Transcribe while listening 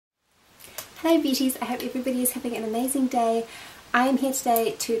Hello beauties, I hope everybody is having an amazing day. I am here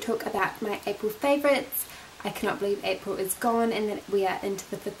today to talk about my April favourites. I cannot believe April is gone and that we are into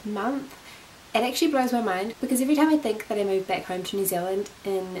the 5th month. It actually blows my mind because every time I think that I moved back home to New Zealand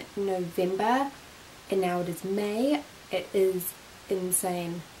in November and now it is May, it is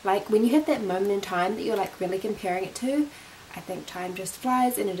insane. Like when you have that moment in time that you're like really comparing it to, I think time just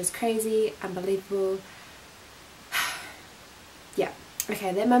flies and it is crazy, unbelievable. Yeah.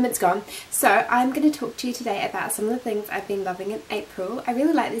 Okay, that moment's gone. So I'm going to talk to you today about some of the things I've been loving in April. I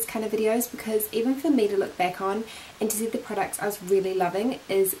really like these kind of videos because even for me to look back on and to see the products I was really loving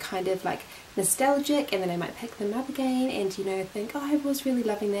is kind of like nostalgic, and then I might pick them up again and think, oh, I was really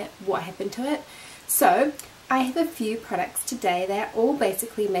loving that, what happened to it? So I have a few products today. They're all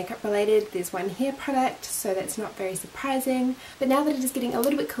basically makeup related. There's one hair product, so that's not very surprising. But now that it is getting a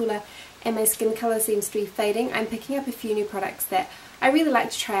little bit cooler and my skin colour seems to be fading, I'm picking up a few new products that I really like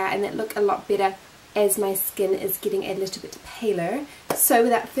to try out and that look a lot better as my skin is getting a little bit paler. So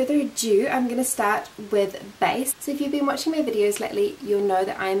without further ado, I'm going to start with base. So if you've been watching my videos lately, you'll know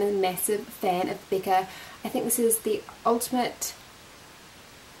that I'm a massive fan of Becca. I think this is the Ultimate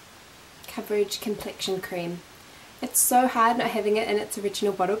Coverage Complexion Cream. It's so hard not having it in its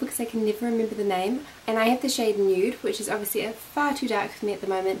original bottle because I can never remember the name. And I have the shade Nude, which is obviously far too dark for me at the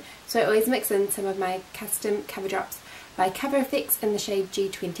moment, so I always mix in some of my custom cover drops by Cover FX in the shade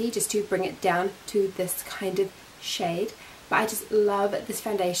G20 just to bring it down to this kind of shade. But I just love this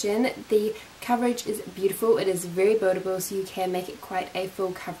foundation. The coverage is beautiful, it is very buildable, so you can make it quite a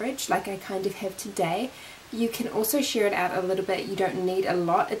full coverage like I kind of have today. You can also shear it out a little bit, you don't need a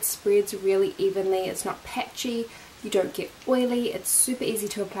lot, it spreads really evenly, it's not patchy, you don't get oily, it's super easy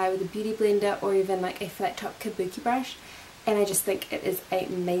to apply with a beauty blender or even like a flat top kabuki brush. And I just think it is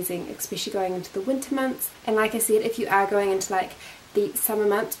amazing, especially going into the winter months. And like I said, if you are going into like the summer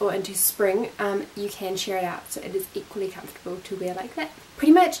months or into spring, you can shear it out, so it is equally comfortable to wear like that.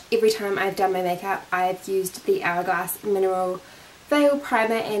 Pretty much every time I've done my makeup, I've used the Hourglass Mineral Veil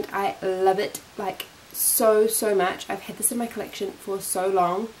Primer and I love it like so much. I've had this in my collection for so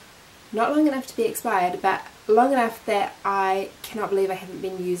long. Not long enough to be expired, but long enough that I cannot believe I haven't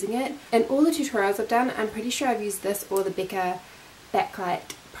been using it. In all the tutorials I've done, I'm pretty sure I've used this or the Becca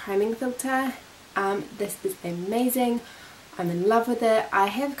Backlight Priming Filter. This is amazing. I'm in love with it. I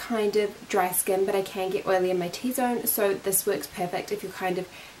have kind of dry skin, but I can get oily in my T-zone, so this works perfect if you're kind of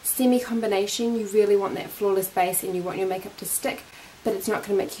semi-combination. You really want that flawless base and you want your makeup to stick, but it's not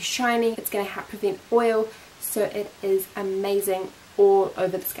going to make you shiny. It's going to help prevent oil, so it is amazing all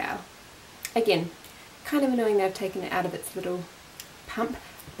over the scale. Again, kind of annoying that I've taken it out of its little pump,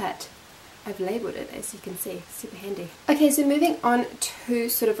 but I've labelled it, as you can see, super handy. Okay, so moving on to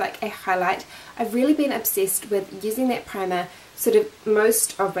sort of like a highlight, I've really been obsessed with using that primer sort of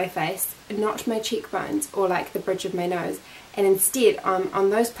most of my face, not my cheekbones or like the bridge of my nose, and instead on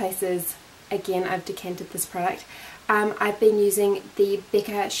those places, again I've decanted this product. I've been using the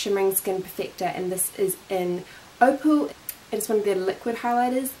Becca Shimmering Skin Perfector, and this is in Opal. It is one of their liquid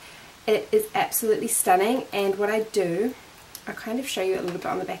highlighters. It is absolutely stunning, and what I do, I'll kind of show you a little bit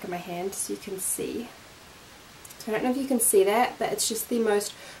on the back of my hand so you can see. So I don't know if you can see that, but it's just the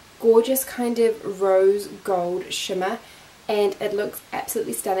most gorgeous kind of rose gold shimmer, and it looks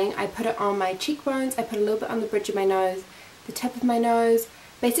absolutely stunning. I put it on my cheekbones, I put a little bit on the bridge of my nose, the tip of my nose,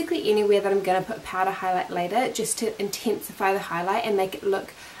 basically anywhere that I'm going to put powder highlight later, just to intensify the highlight and make it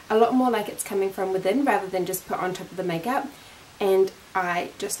look a lot more like it's coming from within rather than just put on top of the makeup. And I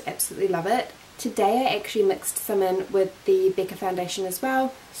just absolutely love it. Today I actually mixed some in with the Becca foundation as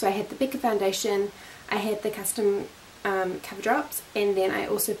well. So I had the Becca foundation, I had the custom cover drops, and then I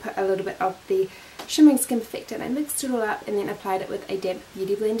also put a little bit of the Shimmering Skin Perfector, and I mixed it all up and then applied it with a damp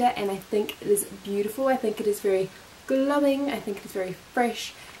beauty blender, and I think it is beautiful. I think it is very glowing, I think it is very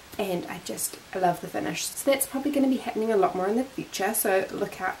fresh, and I love the finish. So that's probably going to be happening a lot more in the future, so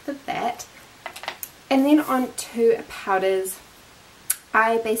look out for that. And then on to powders.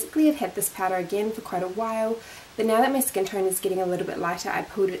 I basically have had this powder again for quite a while, but now that my skin tone is getting a little bit lighter, I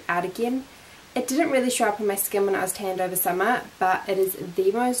pulled it out again. It didn't really show up on my skin when I was tanned over summer, but it is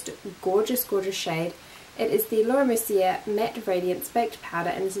the most gorgeous shade. It is the Mercier Matte Radiance Baked Powder,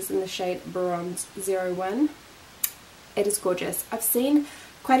 and this is in the shade Bronze 01. It is gorgeous. I've seen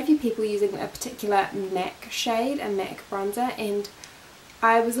quite a few people using a particular MAC shade, a MAC bronzer, and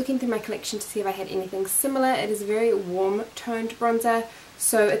I was looking through my collection to see if I had anything similar. It is a very warm toned bronzer,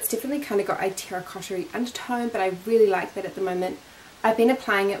 so it's definitely kind of got a terracotta-y undertone, but I really like that at the moment. I've been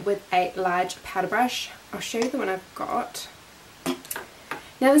applying it with a large powder brush. I'll show you the one I've got.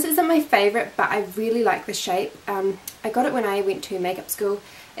 Now this isn't my favourite, but I really like the shape. I got it when I went to makeup school,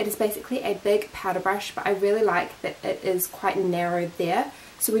 It is basically a big powder brush, but I really like that it is quite narrow there.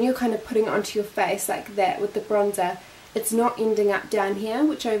 So when you're kind of putting it onto your face like that with the bronzer, it's not ending up down here,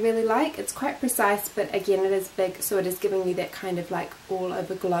 which I really like. It's quite precise, but again it is big, so it is giving you that kind of like all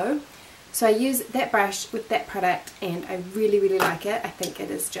over glow. So I use that brush with that product and I really, really like it. I think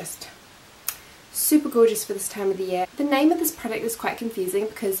it is just super gorgeous for this time of the year. The name of this product is quite confusing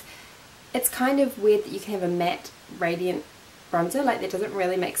because it's kind of weird that you can have a matte radiant bronzer. Like, that doesn't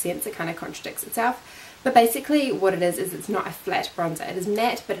really make sense. It kind of contradicts itself. But basically what it is it's not a flat bronzer. It is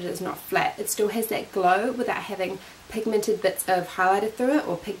matte, but it is not flat. It still has that glow without having pigmented bits of highlighter through it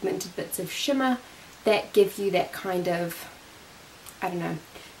or pigmented bits of shimmer that give you that kind of, I don't know,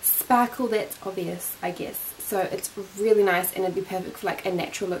 sparkle that's obvious, I guess. So it's really nice and it'd be perfect for like a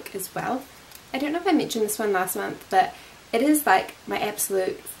natural look as well. I don't know if I mentioned this one last month, but it is like my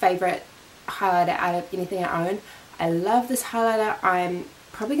absolute favourite highlighter out of anything I own. I love this highlighter. I'm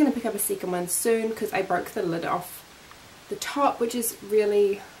probably going to pick up a second one soon because I broke the lid off the top, which is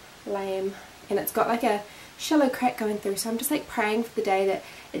really lame, and it's got like a shallow crack going through, so I'm just like praying for the day that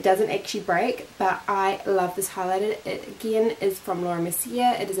it doesn't actually break. But I love this highlighter. It again is from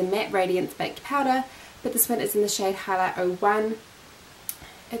Mercier. It is a matte radiance baked powder, but this one is in the shade Highlight 01.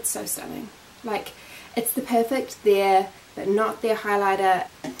 It's so stunning. Like, it's the perfect there but not there highlighter.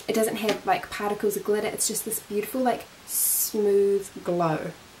 It doesn't have like particles of glitter. It's just this beautiful like smooth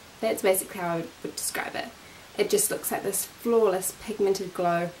glow. That's basically how I would describe it. It just looks like this flawless pigmented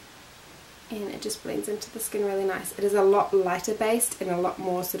glow, and it just blends into the skin really nice. It is a lot lighter based and a lot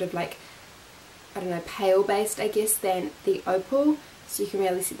more sort of like, I don't know, pale based I guess than the Opal, so you can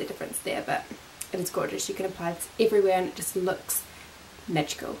really see the difference there, but it is gorgeous. You can apply this everywhere and it just looks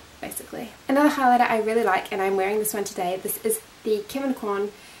magical basically. Another highlighter I really like, and I'm wearing this one today, this is the Kevyn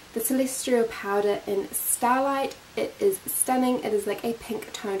the Celestial Powder in Starlight. It is stunning. It is like a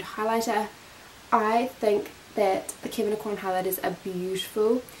pink toned highlighter. I think that the Kevyn highlighters are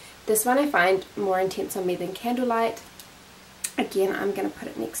beautiful. This one I find more intense on me than Candlelight. Again, I'm going to put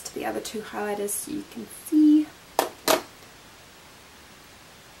it next to the other two highlighters so you can see. So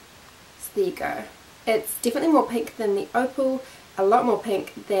there you go. It's definitely more pink than the Opal, a lot more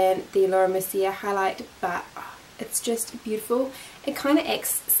pink than the Mercier highlight, but it's just beautiful. It kind of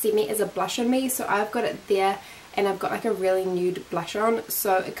acts semi as a blush on me, so I've got it there and I've got like a really nude blush on,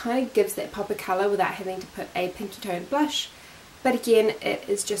 so it kind of gives that pop of colour without having to put a pinky toned blush. But again, it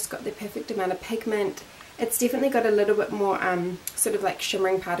has just got the perfect amount of pigment. It's definitely got a little bit more sort of like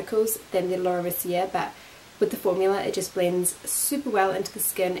shimmering particles than the Mercier, but with the formula it just blends super well into the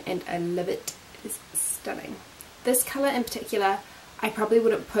skin and I love it. It is stunning. This colour in particular I probably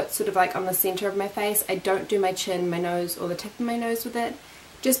wouldn't put sort of like on the centre of my face. I don't do my chin, my nose or the tip of my nose with it.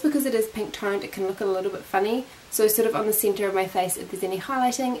 Just because it is pink toned, it can look a little bit funny. So sort of on the centre of my face, if there's any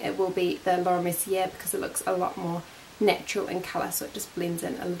highlighting, it will be the Mercier because it looks a lot more natural in colour, so it just blends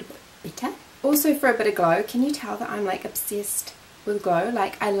in a little bit better. Also for a bit of glow, can you tell that I'm like obsessed with glow?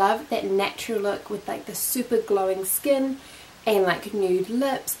 Like, I love that natural look with like the super glowing skin and like nude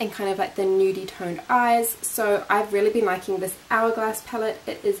lips and kind of like the nudie toned eyes. So I've really been liking this Hourglass palette.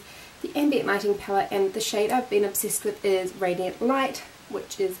 It is the Ambient lighting palette, and the shade I've been obsessed with is Radiant Light,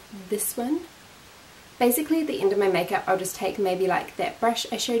 which is this one. Basically at the end of my makeup I'll just take maybe like that brush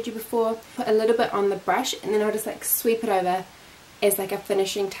I showed you before, put a little bit on the brush, and then I'll just like sweep it over as like a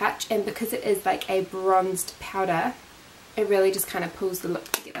finishing touch. And because it is like a bronzed powder, it really just kind of pulls the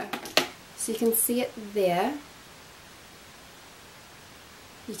look together. So you can see it there.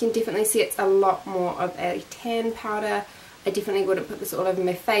 You can definitely see it's a lot more of a tan powder. I definitely wouldn't put this all over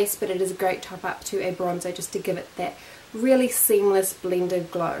my face, but it is a great top up to a bronzer just to give it that really seamless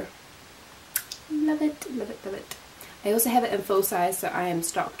blended glow. Love it, love it, love it. I also have it in full size, so I am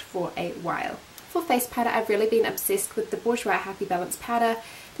stocked for a while. For face powder, I've really been obsessed with the Bourjois Happy Balance powder.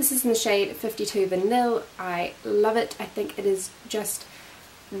 This is in the shade 52 Vanille. I love it. I think it is just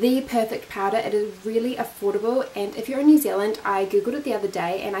the perfect powder. It is really affordable, and if you're in New Zealand, I googled it the other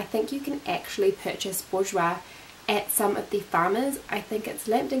day and I think you can actually purchase Bourjois at some of the farmers. I think it's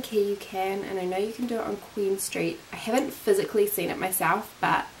Lambton Key you can, and I know you can do it on Queen Street. I haven't physically seen it myself,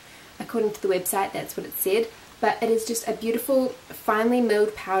 but according to the website that's what it said. But it is just a beautiful finely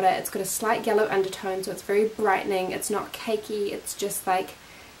milled powder. It's got a slight yellow undertone, so it's very brightening. It's not cakey, it's just like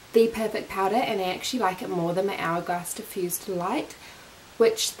the perfect powder, and I actually like it more than my Hourglass Diffused Light,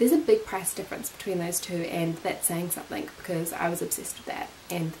 which there's a big price difference between those two, and that's saying something because I was obsessed with that.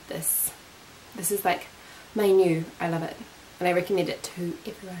 And this is like my new. I love it and I recommend it to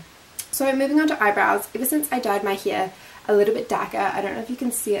everyone. So moving on to eyebrows, ever since I dyed my hair a little bit darker, I don't know if you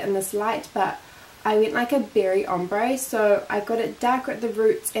can see it in this light, but I went like a berry ombre, so I got it darker at the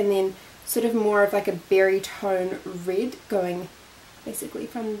roots and then sort of more of like a berry tone red going basically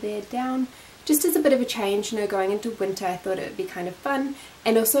from there down. Just as a bit of a change, you know, going into winter, I thought it would be kind of fun,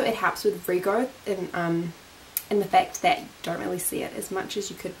 and also it helps with regrowth and the fact that you don't really see it as much as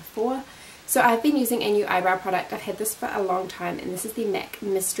you could before. So I've been using a new eyebrow product. I've had this for a long time, and this is the MAC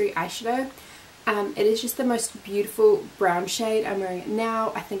Mystery Eyeshadow. It is just the most beautiful brown shade. I'm wearing it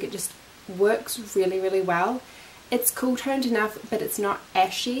now. I think it just works really, really well. It's cool toned enough, but it's not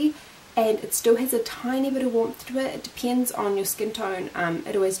ashy, and it still has a tiny bit of warmth to it. It depends on your skin tone.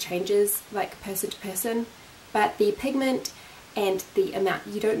 It always changes like person to person, but the pigment and the amount,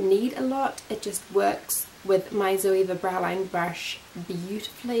 you don't need a lot. It just works with my Zoeva brow line brush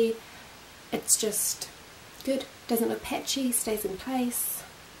beautifully. It's just good. Doesn't look patchy, stays in place.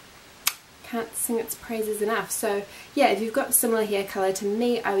 Can't sing its praises enough. So yeah, if you've got similar hair colour to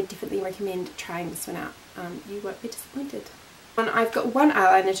me, I would definitely recommend trying this one out. You won't be disappointed. I've got one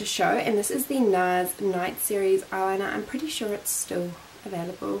eyeliner to show, and this is the Nars Night Series eyeliner. I'm pretty sure it's still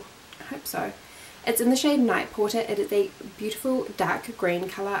available. I hope so. It's in the shade Night Porter. It is a beautiful dark green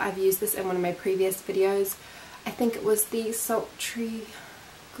colour. I've used this in one of my previous videos. I think it was the Sultry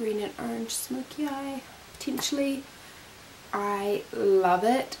Green and Orange Smoky Eye, potentially. I love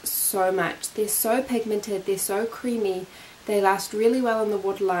it so much. They're so pigmented, they're so creamy. They last really well on the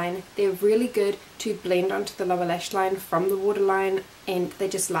waterline. They're really good to blend onto the lower lash line from the waterline, and they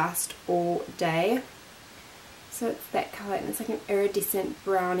just last all day. So it's that colour, and it's like an iridescent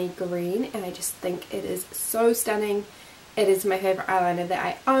browny green, and I just think it is so stunning. It is my favourite eyeliner that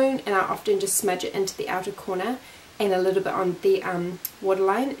I own, and I often just smudge it into the outer corner and a little bit on the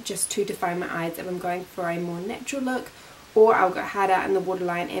waterline just to define my eyes if I'm going for a more natural look. Or I'll go harder in the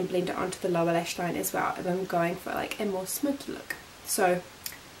waterline and blend it onto the lower lash line as well if I'm going for like a more smoky look. So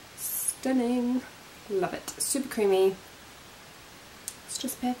stunning. Love it. Super creamy. It's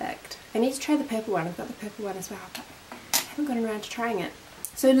just perfect. I need to try the purple one. I've got the purple one as well, but I haven't gotten around to trying it.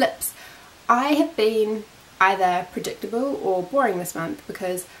 So lips. I have been either predictable or boring this month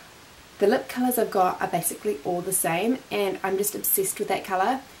because the lip colours I've got are basically all the same, and I'm just obsessed with that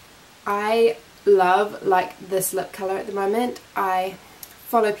colour. I love like this lip colour at the moment. I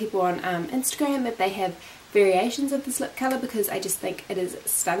follow people on Instagram if they have variations of this lip colour because I just think it is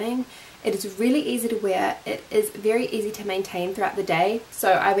stunning. It is really easy to wear. It is very easy to maintain throughout the day.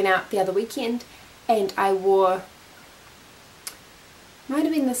 So I went out the other weekend and I wore, might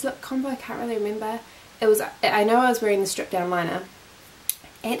have been this lip combo, I can't really remember. It was, I know I was wearing the Stripdown liner,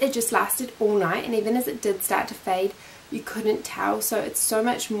 and it just lasted all night, and even as it did start to fade you couldn't tell. So it's so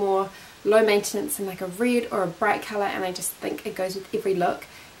much more low maintenance than like a red or a bright colour, and I just think it goes with every look.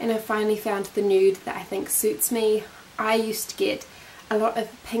 And I finally found the nude that I think suits me. I used to get a lot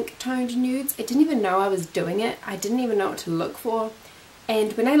of pink toned nudes. I didn't even know I was doing it. I didn't even know what to look for,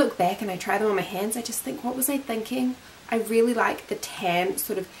 and when I look back and I try them on my hands, I just think, what was I thinking? I really like the tan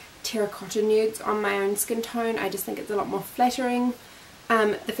sort of terracotta nudes on my own skin tone. I just think it's a lot more flattering.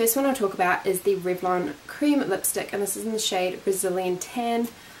 The first one I'll talk about is the Revlon Creme lipstick, and this is in the shade Brazilian Tan.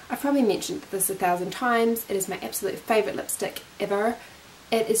 I've probably mentioned this 1,000 times. It is my absolute favourite lipstick ever.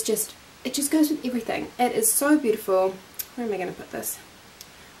 It just goes with everything. It is so beautiful. Where am I going to put this?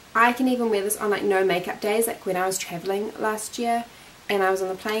 I can even wear this on like no makeup days, like when I was travelling last year and I was on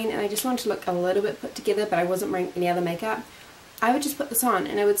the plane and I just wanted to look a little bit put together but I wasn't wearing any other makeup. I would just put this on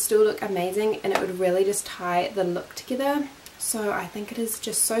and it would still look amazing, and it would really just tie the look together. So I think it is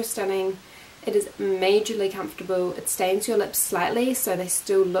just so stunning. It is majorly comfortable. It stains your lips slightly so they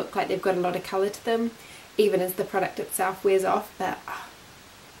still look like they've got a lot of colour to them even as the product itself wears off, but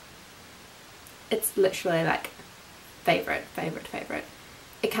it's literally like favourite.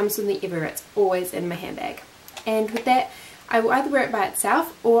 It comes with me everywhere. It's always in my handbag. And with that, I will either wear it by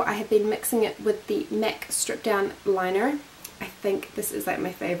itself or I have been mixing it with the MAC Stripdown liner. I think this is like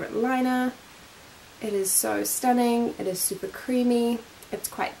my favourite liner. It is so stunning. It is super creamy. It's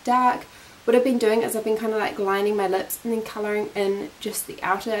quite dark. What I've been doing is I've been kind of like lining my lips and then colouring in just the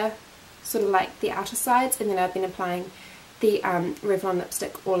outer, sort of like the outer sides, and then I've been applying the Revlon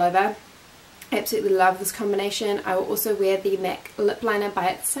lipstick all over. I absolutely love this combination. I will also wear the MAC lip liner by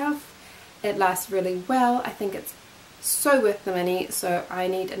itself. It lasts really well. I think it's so worth the money, so I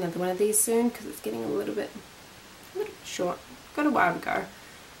need another one of these soon because it's getting a little bit short. Got a while to go,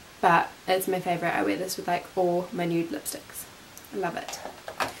 but it's my favourite. I wear this with like all my nude lipsticks. I love it.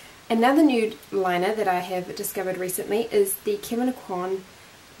 Another nude liner that I have discovered recently is the Kevyn Aucoin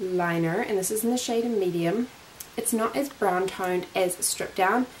liner, and this is in the shade medium. It's not as brown toned as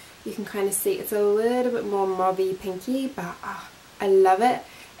Stripdown. You can kind of see it's a little bit more mauvey pinky, but I love it.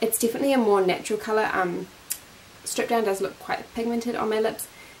 It's definitely a more natural colour. Stripdown does look quite pigmented on my lips,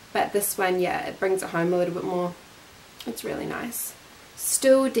 but this one, yeah, it brings it home a little bit more. It's really nice.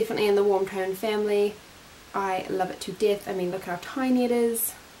 Still definitely in the warm tone family. I love it to death. I mean, look how tiny it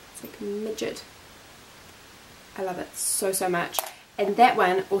is. It's like a midget. I love it so, so much. And that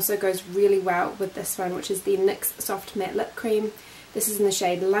one also goes really well with this one, which is the NYX Soft Matte Lip Cream. This is in the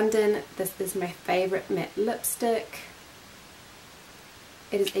shade London. This is my favourite matte lipstick.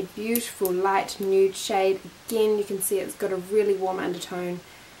 It is a beautiful light nude shade. Again, you can see it's got a really warm undertone.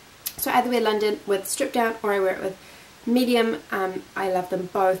 So either wear London with Stripdown or I wear it with medium. I love them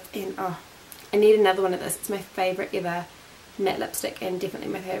both, and oh, I need another one of this. It's my favourite ever matte lipstick, and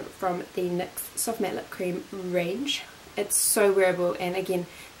definitely my favourite from the NYX Soft Matte Lip Cream range. It's so wearable, and again,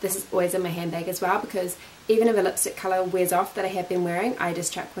 this is always in my handbag as well, because even if a lipstick colour wears off that I have been wearing, I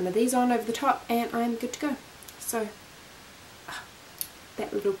just chuck one of these on over the top and I'm good to go. So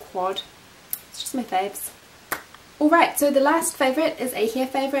that little quad, it's just my faves. Alright, so the last favourite is a hair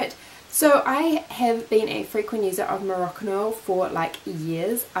favourite. So I have been a frequent user of Moroccan oil for like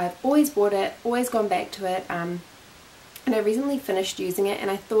years. I've always bought it, always gone back to it, and I recently finished using it, and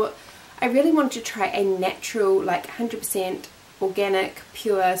I thought I really wanted to try a natural, like 100% organic,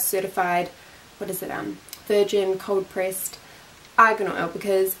 pure, certified, what is it, virgin, cold pressed argan oil,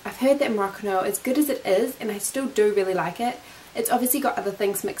 because I've heard that Moroccan oil, as good as it is, and I still do really like it, it's obviously got other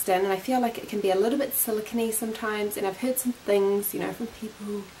things mixed in, and I feel like it can be a little bit silicone sometimes, and I've heard some things, you know, from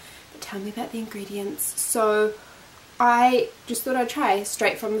people that tell me about the ingredients, so I just thought I'd try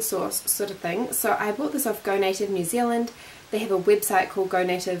straight from the source sort of thing. So I bought this off Go Native New Zealand. They have a website called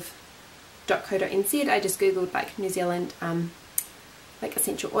gonative.co.nz. I just googled like New Zealand like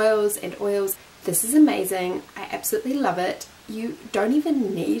essential oils and oils. This is amazing. I absolutely love it. You don't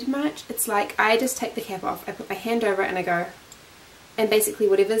even need much. It's like I just take the cap off, I put my hand over it and I go, and basically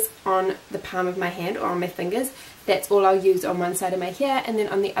whatever's on the palm of my hand or on my fingers, that's all I'll use on one side of my hair, and then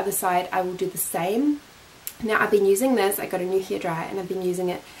on the other side I will do the same. Now I've been using this, I got a new hairdryer, and I've been using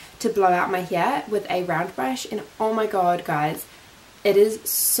it to blow out my hair with a round brush, and oh my god guys, it is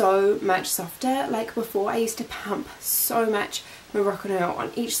so much softer. Like before I used to pump so much Moroccan oil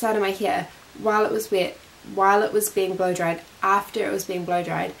on each side of my hair while it was wet, while it was being blow dried, after it was being blow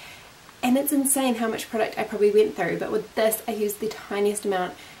dried, and it's insane how much product I probably went through, but with this I used the tiniest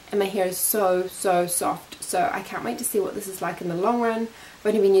amount and my hair is so soft. So I can't wait to see what this is like in the long run. I've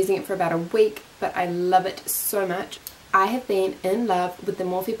only been using it for about a week, but I love it so much. I have been in love with the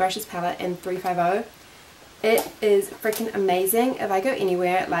Morphe Brushes palette in 350. It is freaking amazing. If I go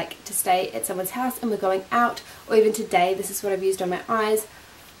anywhere, like to stay at someone's house and we're going out, or even today, this is what I've used on my eyes.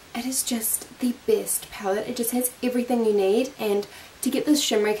 It is just the best palette. It just has everything you need, and to get this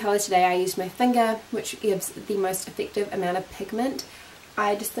shimmery colour today I used my finger, which gives the most effective amount of pigment.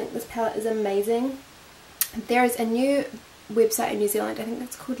 I just think this palette is amazing. There is a new website in New Zealand, I think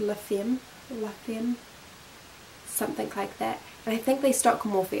that's called La Femme, something like that, and I think they stock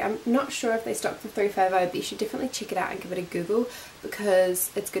Morphe. I'm not sure if they stock the 350, but you should definitely check it out and give it a Google,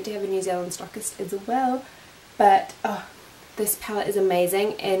 because it's good to have a New Zealand stockist as well. But oh, this palette is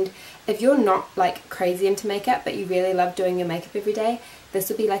amazing, and if you're not like crazy into makeup but you really love doing your makeup every day, this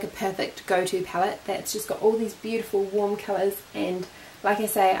would be like a perfect go-to palette that's just got all these beautiful warm colours. And like I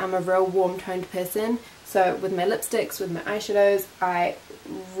say, I'm a real warm toned person, so with my lipsticks, with my eyeshadows, I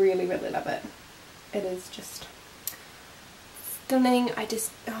really love it. It is just stunning. I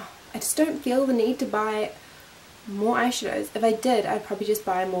just don't feel the need to buy more eyeshadows. If I did, I'd probably just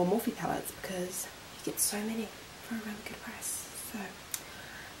buy more Morphe palettes, because you get so many for a really good price. So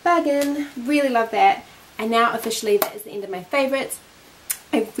bargain, really love that. And now officially that is the end of my favourites.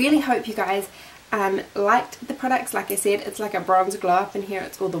 I really hope you guys liked the products. Like I said, it's like a bronze glow up in here.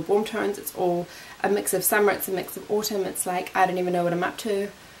 It's all the warm tones, it's all a mix of summer, it's a mix of autumn, it's like I don't even know what I'm up to.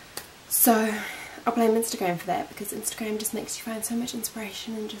 So I'll blame Instagram for that, because Instagram just makes you find so much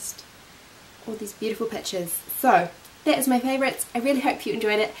inspiration and just all these beautiful pictures. So that is my favourites. I really hope you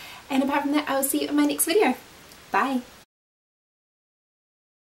enjoyed it, and apart from that, I will see you in my next video. Bye!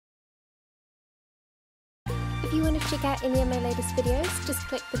 If you want to check out any of my latest videos, just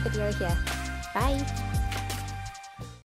click the video here. Bye!